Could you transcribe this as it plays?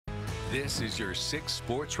This is your 6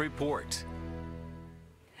 Sports Report.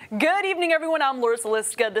 Good evening, everyone. I'm Larissa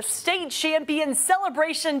Liska. The state champion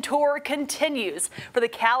celebration tour continues for the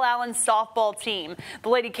Calallen softball team. The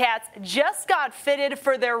Lady Cats just got fitted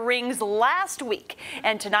for their rings last week,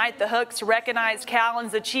 and tonight the Hooks recognized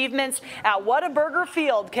Calallen's achievements at Whataburger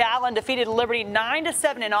Field. Calallen defeated Liberty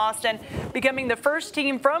 9-7 in Austin, becoming the first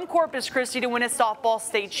team from Corpus Christi to win a softball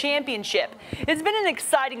state championship. It's been an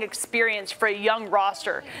exciting experience for a young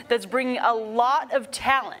roster that's bringing a lot of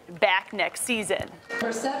talent back next season.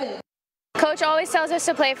 Coach always tells us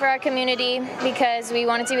to play for our community because we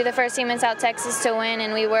wanted to be the first team in South Texas to win,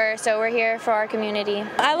 and we were, so we're here for our community.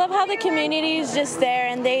 I love how the community is just there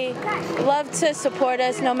and they love to support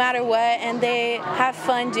us no matter what, and they have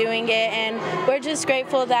fun doing it, and we're just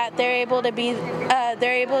grateful that they're able to be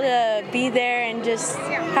there and just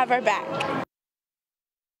have our back.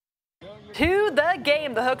 To the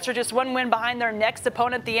game, the Hooks are just one win behind their next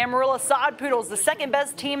opponent, the Amarillo Sod Poodles, the second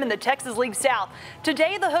best team in the Texas League South.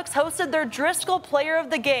 Today, the Hooks hosted their Driscoll player of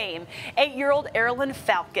the game, 8-year-old Erilyn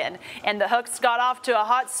Falcon. And the Hooks got off to a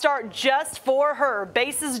hot start just for her.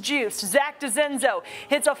 Bases juiced. Zach DeZenzo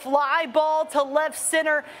hits a fly ball to left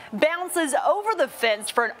center, bounces over the fence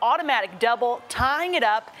for an automatic double, tying it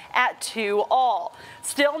up at 2-all.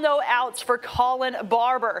 Still no outs for Colin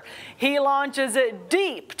Barber. He launches it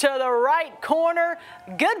deep to the right corner.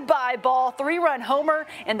 Goodbye ball, 3-run homer,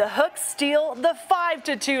 and the Hooks steal the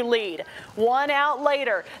 5-2 lead. 1 out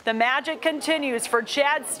later, the magic continues for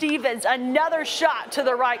Chad Stevens. Another shot to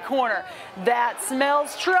the right corner. That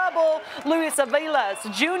smells trouble. Luis Aviles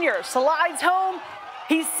Jr. slides home.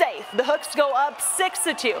 He's safe. The Hooks go up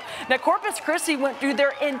 6-2. Now, Corpus Christi went through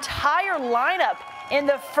their entire lineup in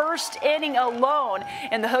the first inning alone,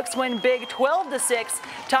 and the Hooks win big 12-6,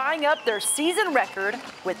 tying up their season record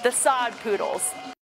with the Sod Poodles.